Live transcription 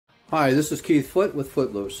Hi, this is Keith Foote with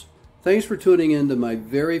Foote Loose. Thanks for tuning in to my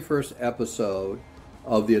very first episode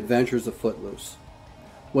of the Adventures of Foote Loose.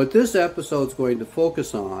 What this episode is going to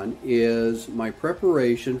focus on is my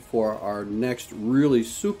preparation for our next really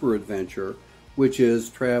super adventure, which is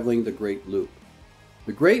traveling the Great Loop.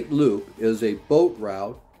 The Great Loop is a boat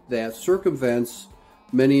route that circumvents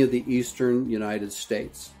many of the eastern United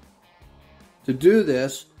States. To do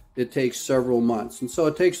this, it takes several months, and so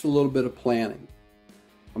it takes a little bit of planning.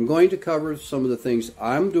 I'm going to cover some of the things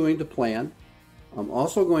I'm doing to plan. I'm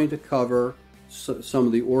also going to cover some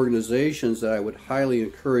of the organizations that I would highly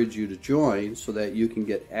encourage you to join so that you can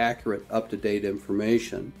get accurate, up-to-date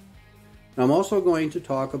information. And I'm also going to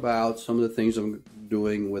talk about some of the things I'm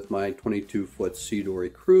doing with my 22-foot C-Dory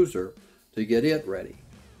cruiser to get it ready.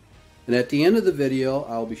 And at the end of the video,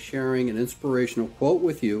 I'll be sharing an inspirational quote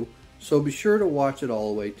with you, so be sure to watch it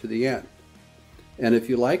all the way to the end. And if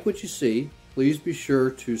you like what you see, please be sure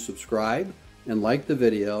to subscribe and like the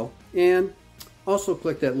video, and also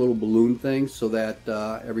click that little balloon thing so that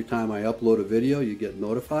every time I upload a video you get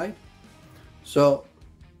notified. So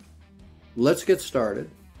let's get started,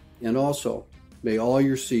 and also may all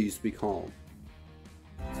your seas be calm.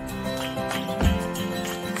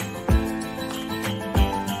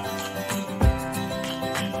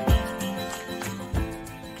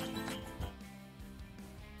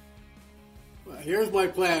 Here's my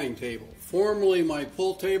planning table, formerly my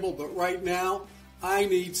pull table, but right now I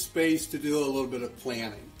need space to do a little bit of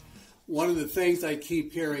planning. One of the things I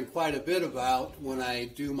keep hearing quite a bit about when I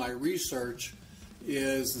do my research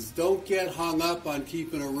is don't get hung up on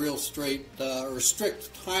keeping a real straight or strict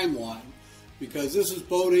timeline, because this is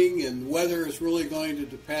boating and weather is really going to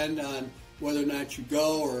depend on whether or not you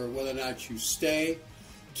go or whether or not you stay.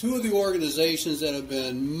 Two of the organizations that have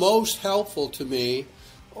been most helpful to me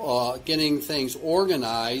getting things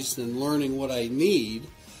organized and learning what I need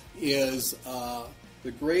is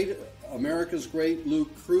the America's Great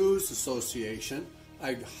Loop Cruise Association.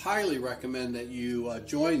 I highly recommend that you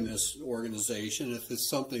join this organization if it's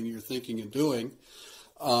something you're thinking of doing.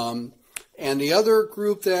 And the other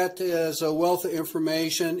group that is a wealth of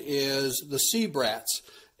information is the C-Bratts.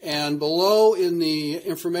 And below in the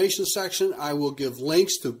information section, I will give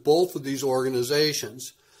links to both of these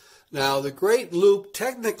organizations. Now, the Great Loop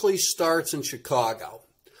technically starts in Chicago,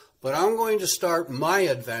 but I'm going to start my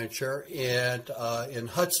adventure in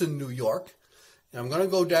Hudson, New York. And I'm going to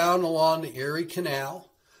go down along the Erie Canal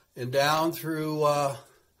and down through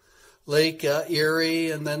Lake Erie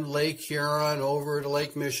and then Lake Huron over to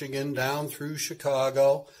Lake Michigan, down through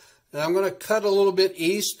Chicago. And I'm going to cut a little bit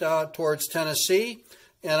east towards Tennessee,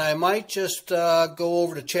 and I might just go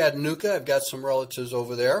over to Chattanooga. I've got some relatives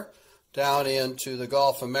over there, down into the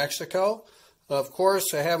Gulf of Mexico. Of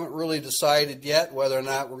course, I haven't really decided yet whether or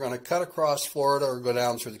not we're going to cut across Florida or go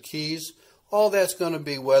down through the Keys. All that's going to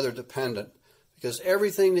be weather dependent, because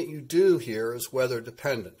everything that you do here is weather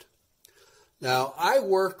dependent. Now, I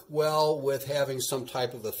work well with having some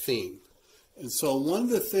type of a theme. And so one of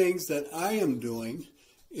the things that I am doing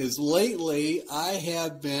is lately I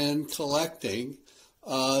have been collecting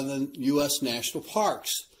the U.S. national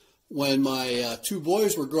parks. When my two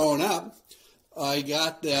boys were growing up, I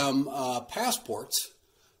got them passports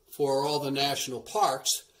for all the national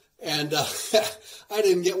parks, and I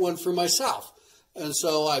didn't get one for myself. And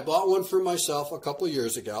so I bought one for myself a couple of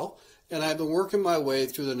years ago, and I've been working my way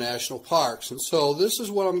through the national parks. And so this is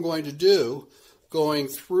what I'm going to do going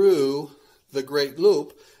through the Great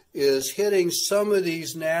Loop, is hitting some of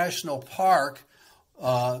these national parks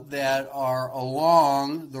that are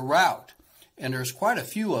along the route. And there's quite a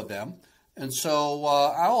few of them. And so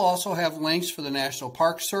I'll also have links for the National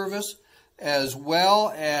Park Service, as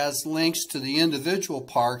well as links to the individual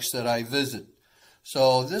parks that I visit.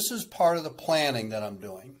 So this is part of the planning that I'm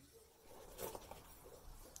doing.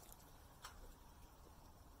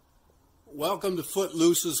 Welcome to Foote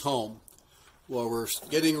Loose's home. Well, we're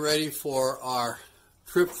getting ready for our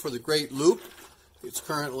trip for the Great Loop. It's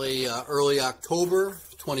currently early October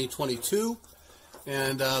 2022.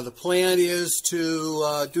 And the plan is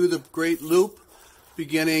to do the Great Loop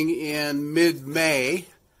beginning in mid-May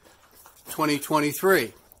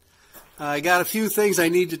 2023. I got a few things I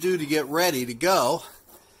need to do to get ready to go.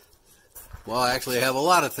 Well, actually, I have a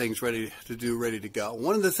lot of things ready to go.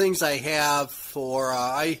 One of the things I have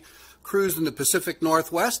I cruise in the Pacific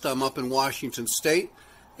Northwest. I'm up in Washington State.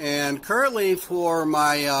 And currently for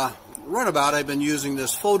my runabout, I've been using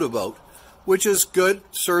this photo boat, which is good,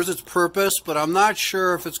 serves its purpose, but I'm not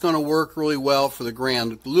sure if it's going to work really well for the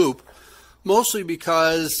Grand Loop, mostly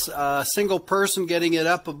because a single person getting it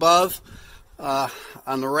up above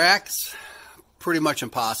on the racks, pretty much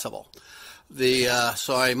impossible.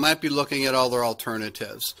 So I might be looking at other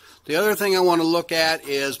alternatives. The other thing I want to look at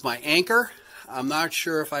is my anchor. I'm not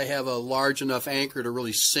sure if I have a large enough anchor to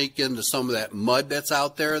really sink into some of that mud that's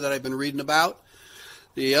out there that I've been reading about.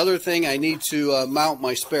 The other thing, I need to mount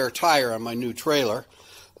my spare tire on my new trailer.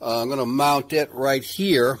 I'm going to mount it right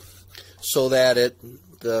here so that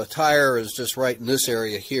the tire is just right in this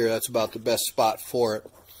area here. That's about the best spot for it.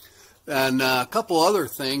 And a couple other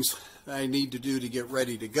things I need to do to get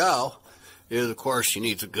ready to go is, of course, she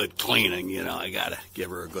needs a good cleaning. You know, I got to give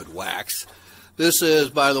her a good wax. This is,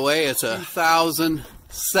 by the way, it's a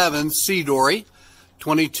 2007 C-Dory,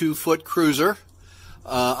 22-foot cruiser.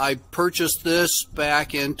 I purchased this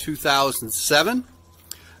back in 2007,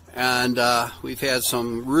 and we've had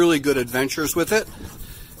some really good adventures with it.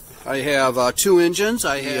 I have two engines.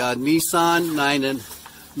 I have Nissan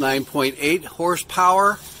 9.8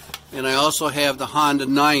 horsepower, and I also have the Honda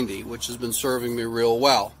 90, which has been serving me real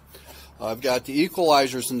well. I've got the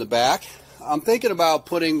equalizers in the back. I'm thinking about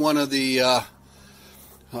putting one of the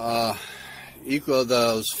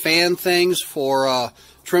those fan things for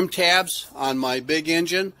trim tabs on my big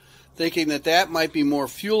engine, thinking that might be more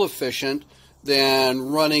fuel efficient than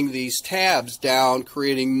running these tabs down,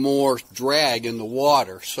 creating more drag in the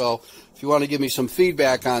water. So if you want to give me some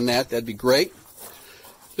feedback on that, that'd be great.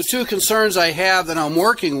 The two concerns I have that I'm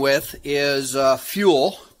working with is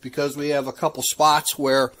fuel, because we have a couple spots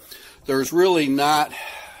where there's really not,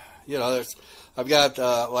 you know, I've got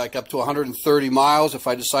like up to 130 miles if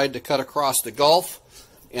I decide to cut across the Gulf,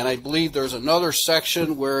 and I believe there's another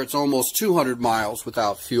section where it's almost 200 miles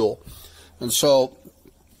without fuel. And so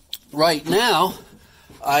right now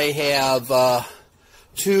I have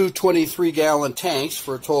two 23-gallon tanks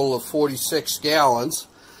for a total of 46 gallons,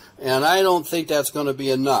 and I don't think that's going to be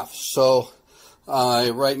enough. So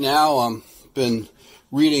right now I've been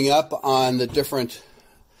reading up on the different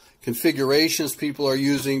configurations people are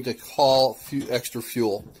using to haul extra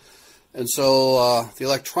fuel. And so the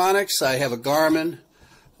electronics, I have a Garmin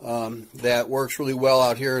that works really well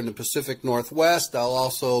out here in the Pacific Northwest. I'll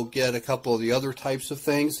also get a couple of the other types of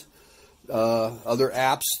things, other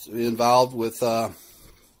apps involved with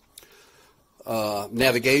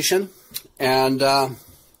navigation. And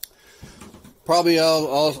probably I've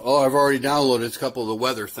already downloaded a couple of the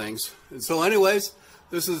weather things. And so anyways,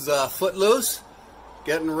 this is Foote Loose,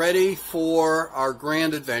 getting ready for our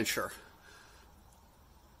grand adventure.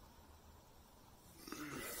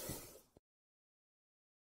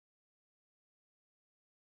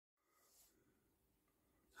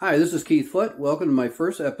 Hi, this is Keith Foote. Welcome to my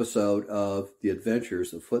first episode of The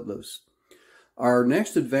Adventures of Foote Loose. Our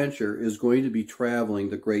next adventure is going to be traveling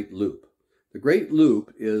the Great Loop. The Great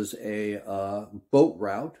Loop is a boat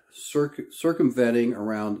route circumventing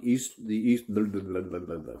around the east.